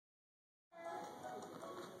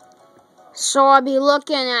So I'll be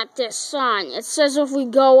looking at this sign. It says if we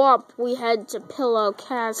go up, we head to Pillow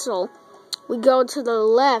Castle. We go to the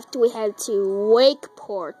left, we head to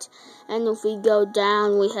Wakeport. And if we go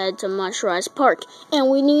down, we head to Mushrise Park. And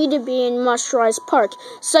we need to be in Mushrise Park.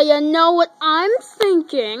 So you know what I'm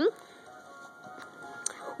thinking?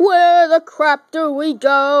 Where the crap do we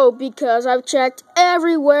go? Because I've checked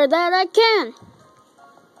everywhere that I can.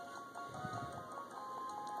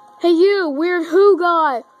 Hey you, weird who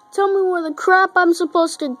guy. Tell me where the crap I'm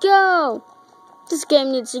supposed to go. This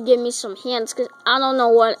game needs to give me some hints because I don't know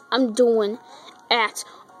what I'm doing at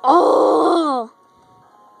all.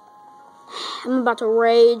 I'm about to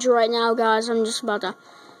rage right now, guys. I'm just about to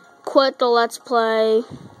quit the Let's Play.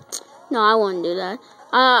 No, I wouldn't do that.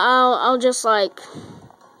 I'll just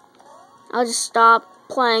stop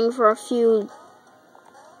playing for a few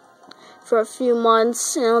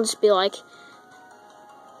months, and I'll just be like,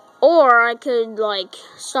 or I could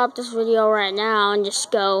stop this video right now and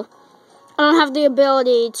just go. I don't have the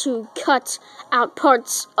ability to cut out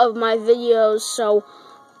parts of my videos, so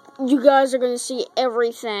you guys are going to see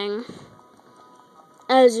everything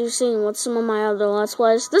as you've seen with some of my other Let's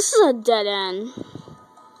Plays. This is a dead end.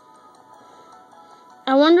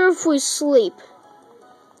 I wonder if we sleep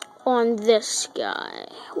on this guy,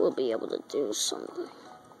 we'll be able to do something.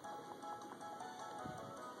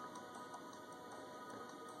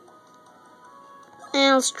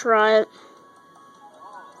 And let's try it.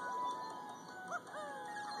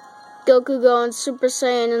 Goku going Super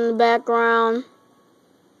Saiyan in the background.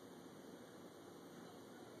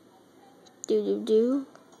 Do.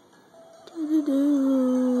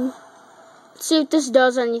 Let's see if this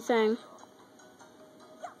does anything.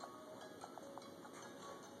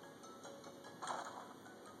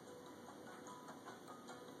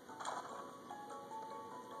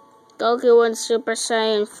 Goku and Super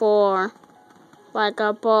Saiyan 4. Like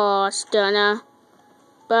a boss, Bana.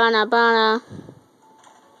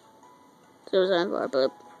 Super Saiyan 4,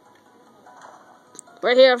 boop.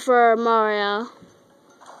 We're here for Mario.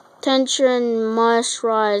 Attention,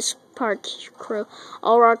 Mushrise Park crew.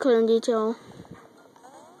 All rock clear in detail.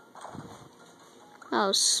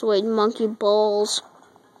 Oh, sweet monkey balls.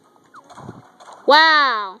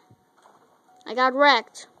 Wow! I got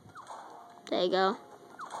wrecked. There you go.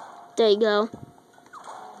 There you go.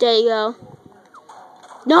 There you go.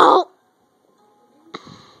 No!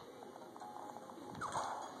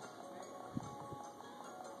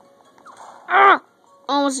 Ah!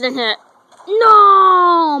 Almost didn't hit.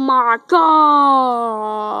 No! My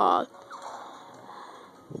God!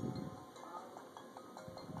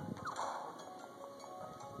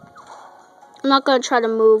 I'm not gonna try to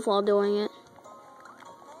move while doing it.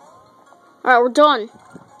 Alright, we're done.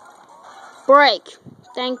 Break.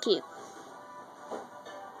 Thank you.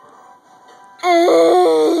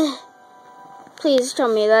 Please tell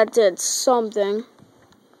me that did something.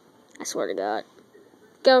 I swear to God.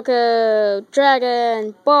 Goku,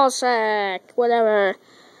 Dragon, Ballsack, whatever.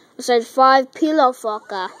 I said 5 pillow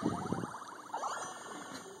fucker.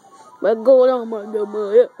 We're going on my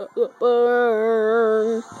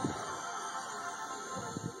burn.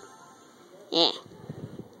 Yeah.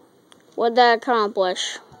 What'd that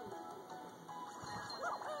accomplish?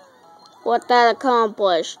 What that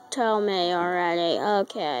accomplished? Tell me already.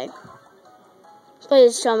 Okay.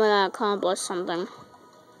 Please tell me that accomplished something.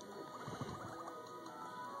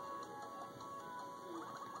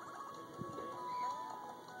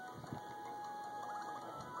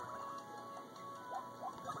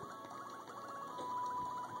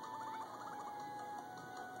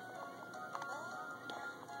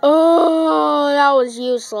 Oh, that was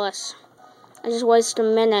useless. I just wasted a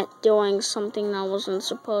minute doing something I wasn't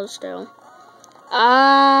supposed to.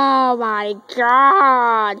 Oh my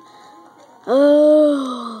God.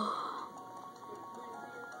 Oh.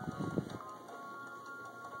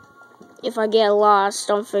 If I get lost,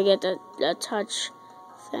 don't forget the touch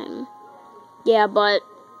thing. Yeah, but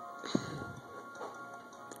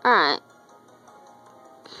alright.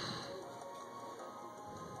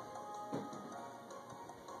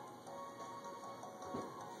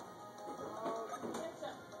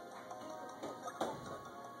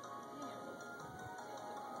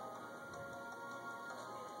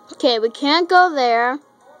 Okay, we can't go there.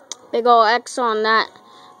 Big ol' X on that.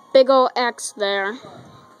 Big ol' X there.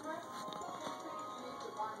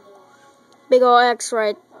 Big ol' X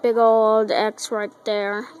right. Big old X right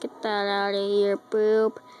there. Get that out of here.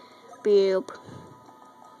 Boop. Boop.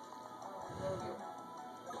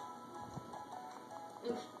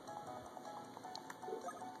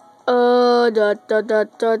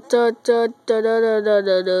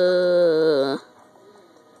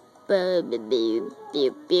 Blah blah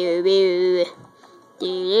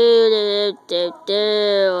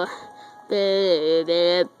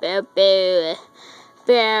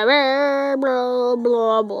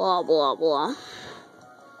blah blah blah.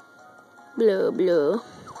 Blah blah.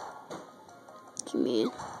 Come in.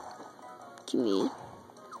 Come in.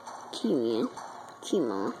 Come in.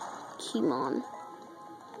 Come on. Come on.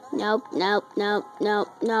 Nope, nope, nope, nope,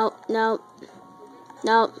 nope, nope.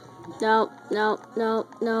 Nope, nope, nope, nope,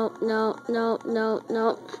 nope, nope, nope, nope,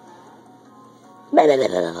 nope.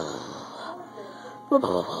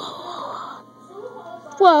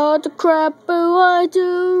 What the crap do I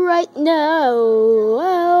do right now? Oh,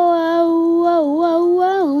 oh, oh,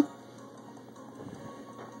 oh.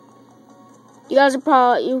 You guys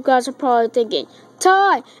are probably thinking,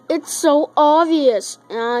 Ty, it's so obvious.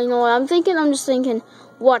 And you know what I'm thinking? I'm just thinking,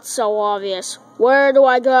 what's so obvious? Where do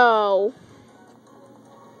I go?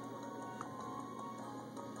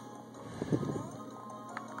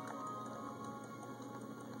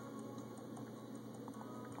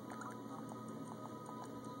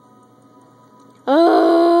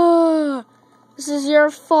 This is your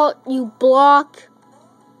fault, you block.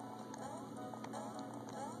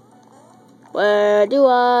 Where do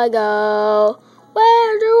I go?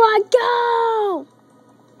 Where do I go?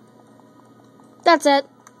 That's it.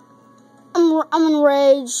 I'm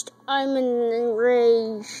enraged. I'm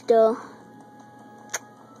enraged. Oh,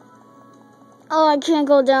 I can't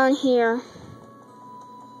go down here.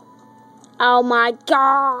 Oh my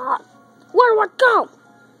God. Where do I go?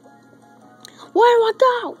 Where do I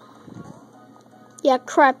go? Yeah,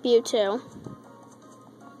 crap you too.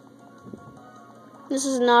 This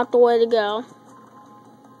is not the way to go.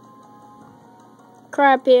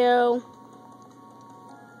 Crap you.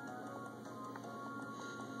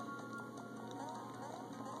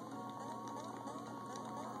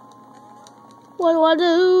 What do I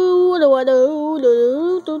do? What do I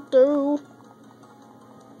do?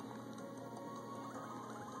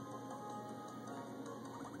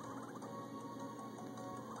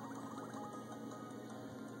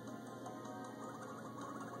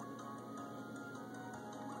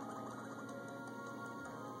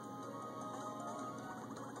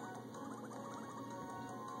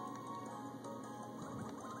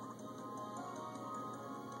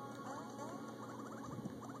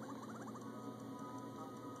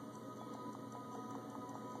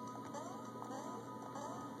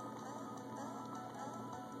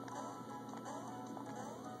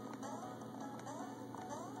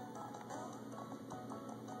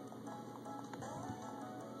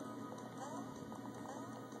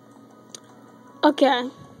 Okay.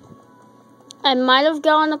 I might have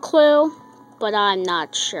gotten a clue, but I'm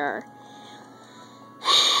not sure.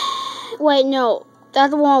 Wait, no. That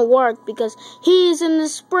won't work because he's in the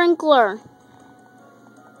sprinkler.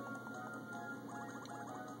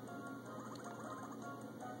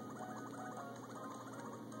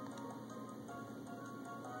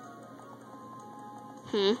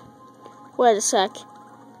 Wait a sec.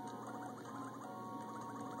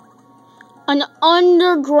 An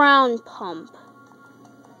underground pump.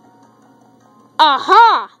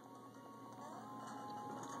 Aha!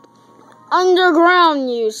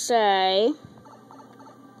 Underground, you say?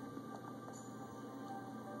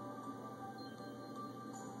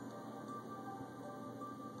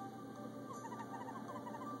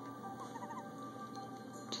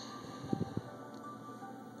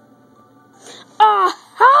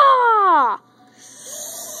 Aha!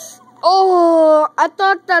 Oh, I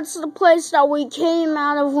thought that's the place that we came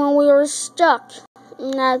out of when we were stuck in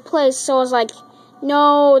that place. So I was like,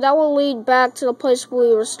 no, that will lead back to the place where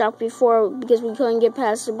we were stuck before because we couldn't get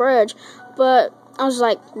past the bridge. But I was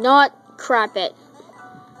like, not crap it.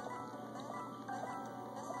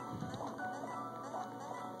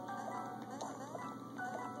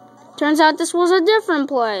 Turns out this was a different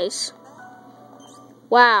place.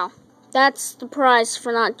 Wow, that's the price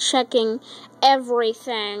for not checking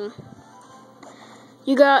everything.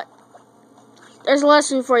 There's a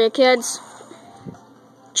lesson for you, kids.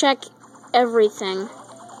 Check everything.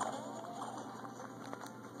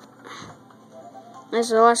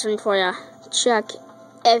 There's a lesson for you. Check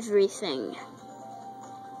everything.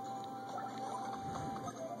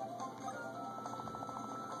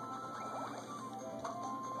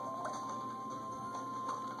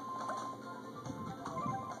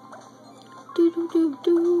 Do do do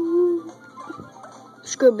do.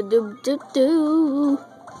 Scooby doo doo doo.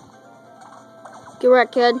 Get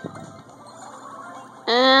wrecked, kid.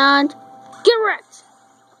 And get wrecked.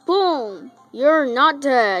 Boom. You're not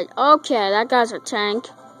dead. Okay, that guy's a tank.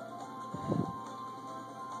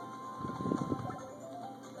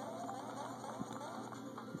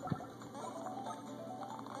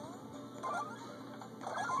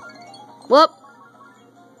 Whoop.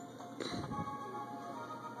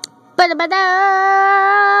 Ba-da-ba-da.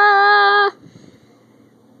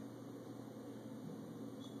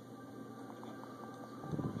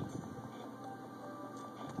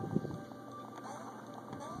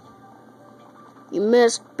 You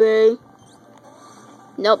missed, B.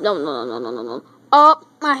 Nope, no. Oh,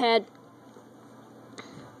 my head.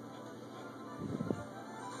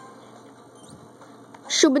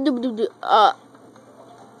 Shooba-dooba-doo-doo.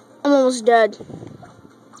 I'm almost dead.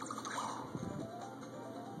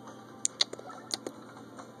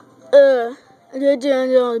 I did the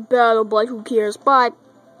end of the battle, but who cares? Bye.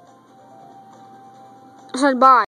 I said bye.